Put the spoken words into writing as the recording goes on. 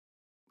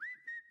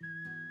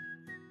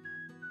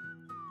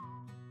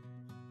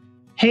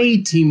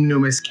Hey, Team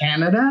Numis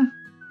Canada.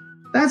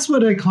 That's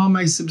what I call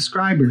my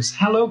subscribers.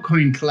 Hello,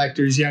 coin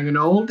collectors, young and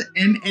old,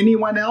 and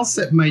anyone else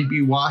that might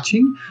be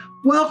watching.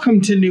 Welcome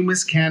to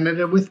Numis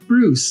Canada with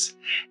Bruce.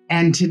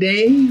 And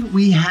today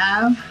we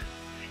have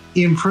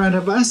in front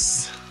of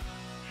us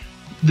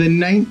the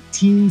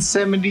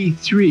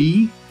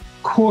 1973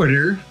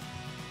 quarter.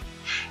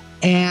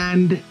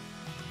 And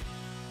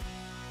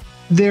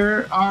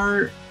there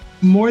are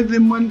more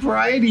than one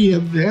variety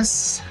of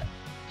this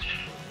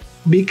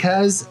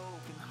because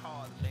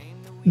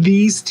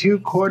these two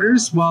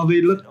quarters, while they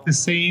look the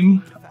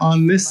same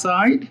on this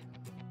side,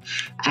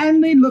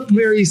 and they look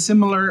very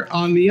similar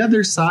on the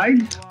other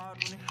side,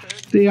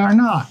 they are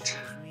not.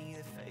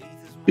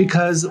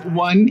 Because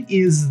one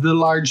is the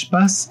large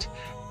bust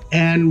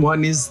and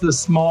one is the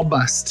small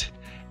bust.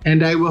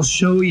 And I will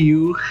show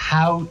you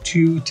how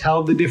to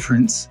tell the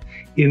difference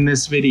in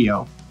this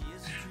video.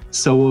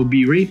 So we'll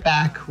be right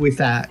back with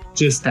that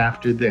just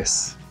after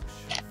this.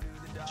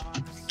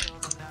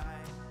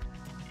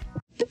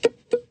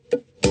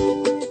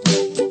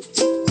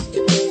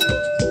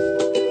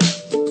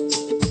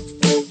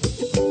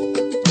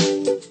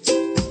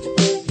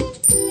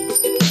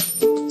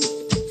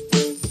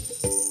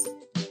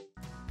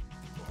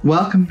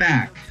 Welcome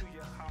back.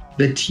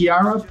 The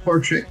tiara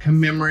portrait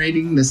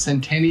commemorating the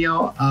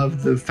centennial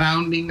of the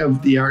founding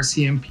of the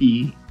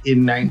RCMP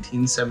in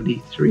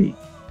 1973.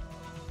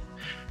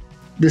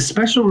 The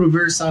special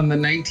reverse on the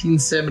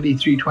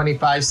 1973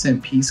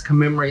 25-cent piece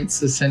commemorates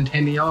the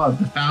centennial of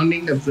the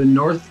founding of the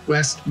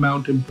Northwest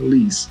Mounted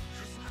Police,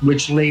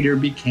 which later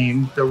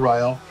became the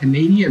Royal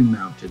Canadian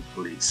Mounted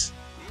Police.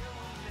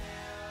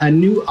 A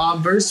new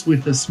obverse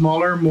with a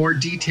smaller, more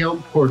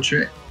detailed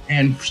portrait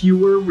and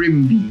fewer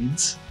rim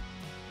beads,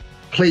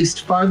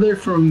 placed farther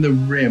from the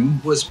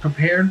rim, was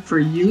prepared for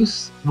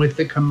use with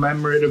the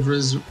commemorative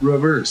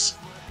reverse.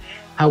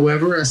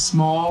 However, a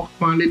small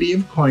quantity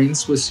of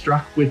coins was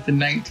struck with the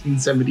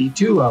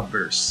 1972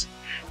 obverse,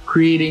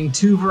 creating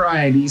two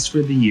varieties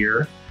for the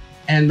year,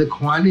 and the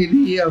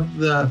quantity of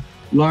the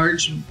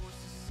large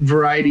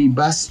variety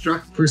bust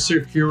struck for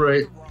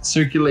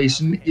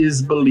circulation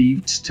is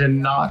believed to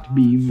not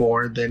be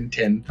more than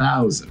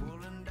 10,000.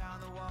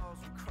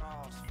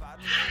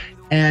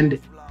 And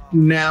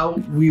now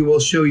we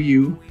will show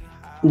you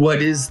what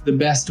is the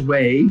best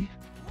way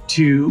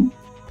to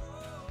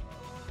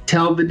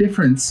tell the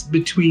difference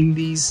between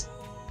these,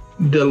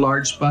 the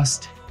large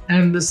bust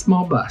and the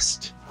small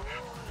bust.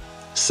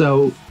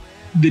 So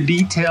the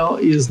detail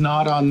is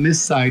not on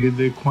this side of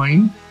the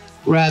coin,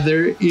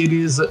 rather it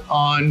is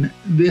on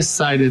this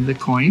side of the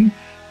coin.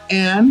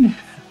 And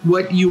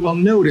what you will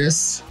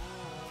notice,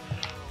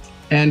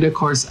 and of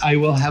course I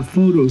will have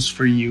photos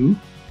for you,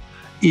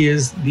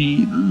 is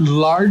the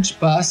large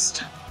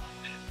bust.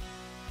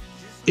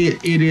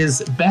 It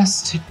is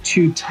best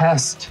to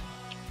test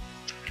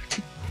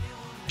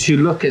to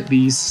look at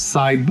these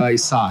side by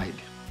side.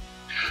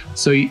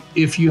 So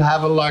if you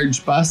have a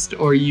large bust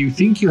or you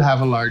think you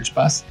have a large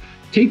bust,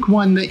 take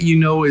one that you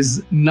know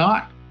is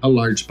not a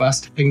large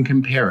bust and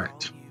compare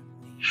it.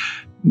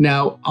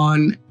 Now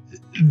on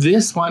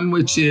this one,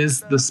 which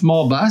is the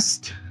small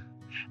bust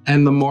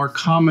and the more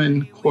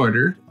common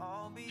quarter,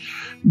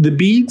 the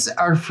beads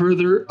are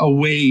further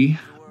away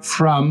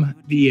from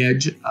the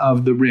edge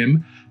of the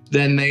rim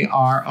than they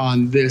are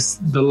on this,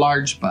 the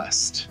large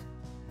bust.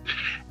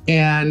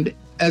 And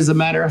as a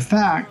matter of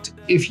fact,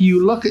 if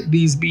you look at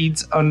these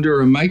beads under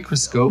a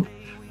microscope,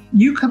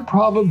 you could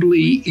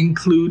probably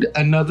include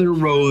another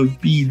row of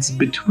beads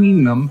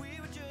between them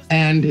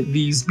and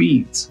these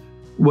beads.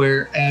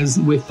 Whereas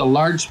with the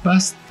large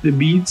bust, the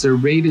beads are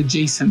right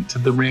adjacent to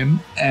the rim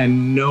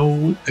and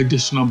no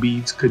additional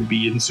beads could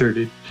be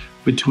inserted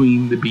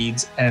between the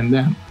beads and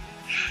them.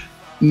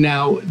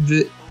 Now,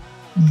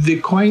 the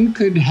coin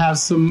could have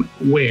some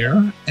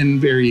wear and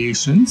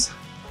variations,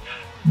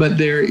 but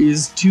there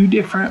is two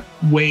different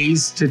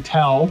ways to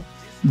tell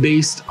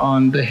based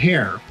on the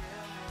hair.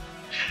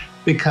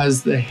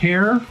 Because the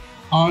hair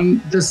on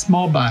the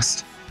small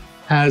bust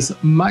has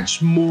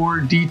much more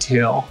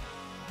detail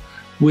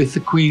with the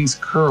queen's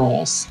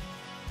curls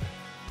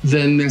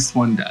than this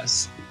one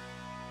does.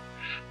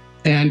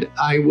 And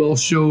I will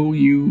show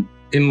you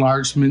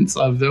enlargements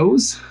of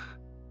those,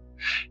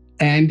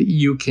 and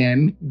you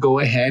can go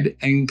ahead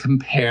and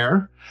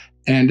compare,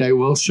 and I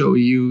will show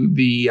you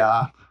the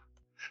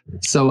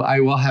so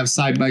I will have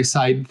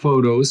side-by-side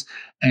photos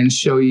and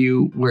show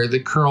you where the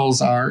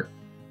curls are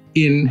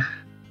in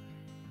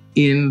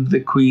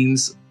the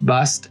queen's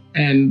bust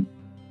and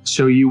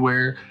show you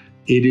where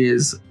it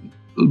is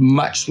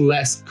much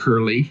less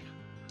curly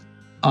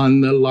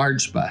on the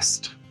large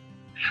bust.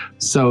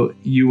 So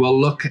you will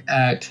look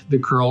at the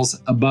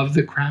curls above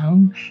the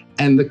crown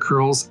and the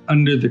curls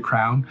under the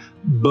crown.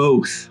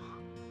 Both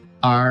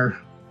are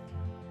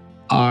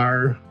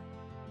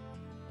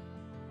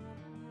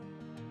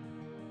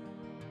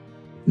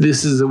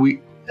this is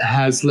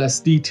has less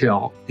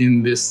detail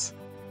in this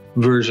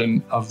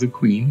version of the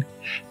queen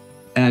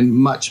and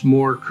much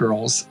more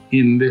curls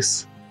in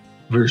this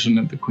version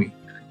of the queen.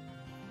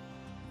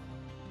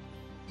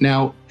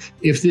 Now,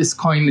 if this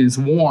coin is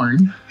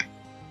worn,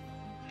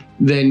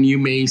 then you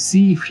may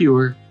see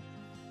fewer.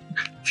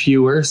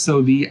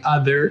 So the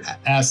other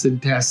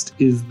acid test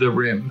is the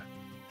rim,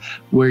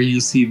 where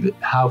you see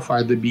how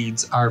far the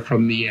beads are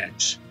from the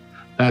edge.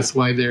 That's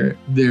why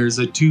there's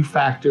a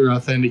two-factor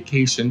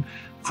authentication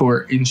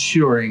for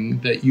ensuring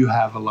that you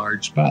have a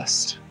large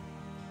bust.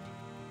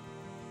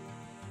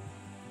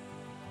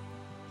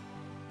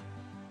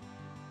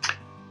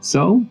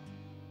 So,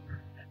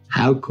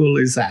 how cool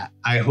is that?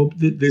 I hope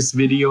that this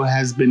video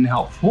has been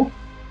helpful,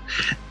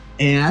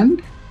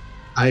 and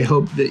I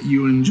hope that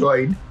you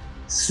enjoyed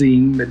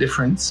seeing the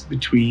difference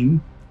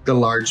between the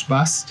large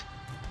bust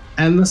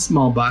and the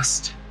small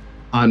bust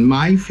on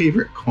my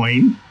favorite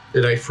coin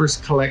that I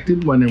first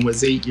collected when I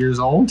was 8 years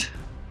old,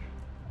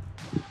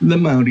 the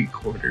Mounty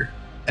Quarter.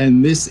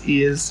 And this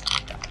is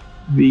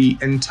the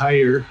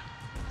entire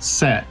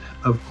set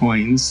of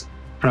coins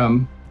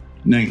from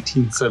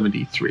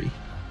 1973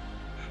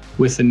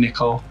 with a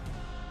nickel,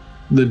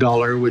 the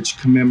dollar, which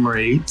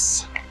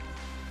commemorates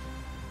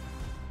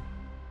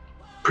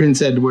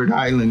Prince Edward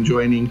Island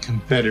joining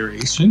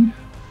Confederation,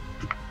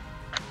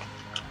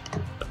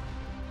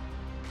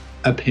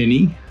 a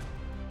penny,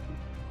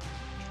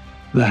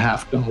 the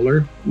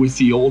 $50 with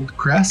the old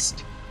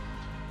crest,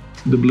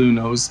 the blue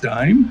nose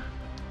dime,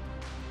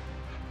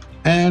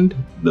 and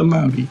the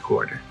Mounty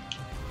Quarter.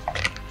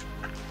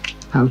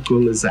 How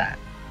cool is that?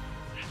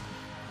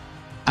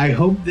 I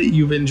hope that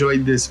you've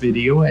enjoyed this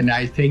video, and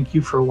I thank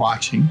you for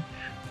watching.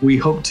 We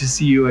hope to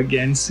see you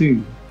again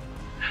soon.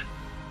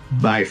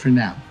 Bye for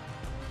now.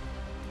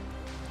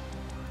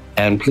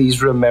 And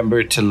please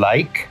remember to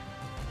like,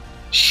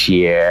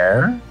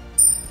 share,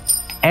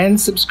 and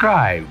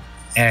subscribe,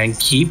 and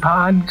keep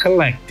on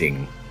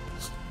collecting.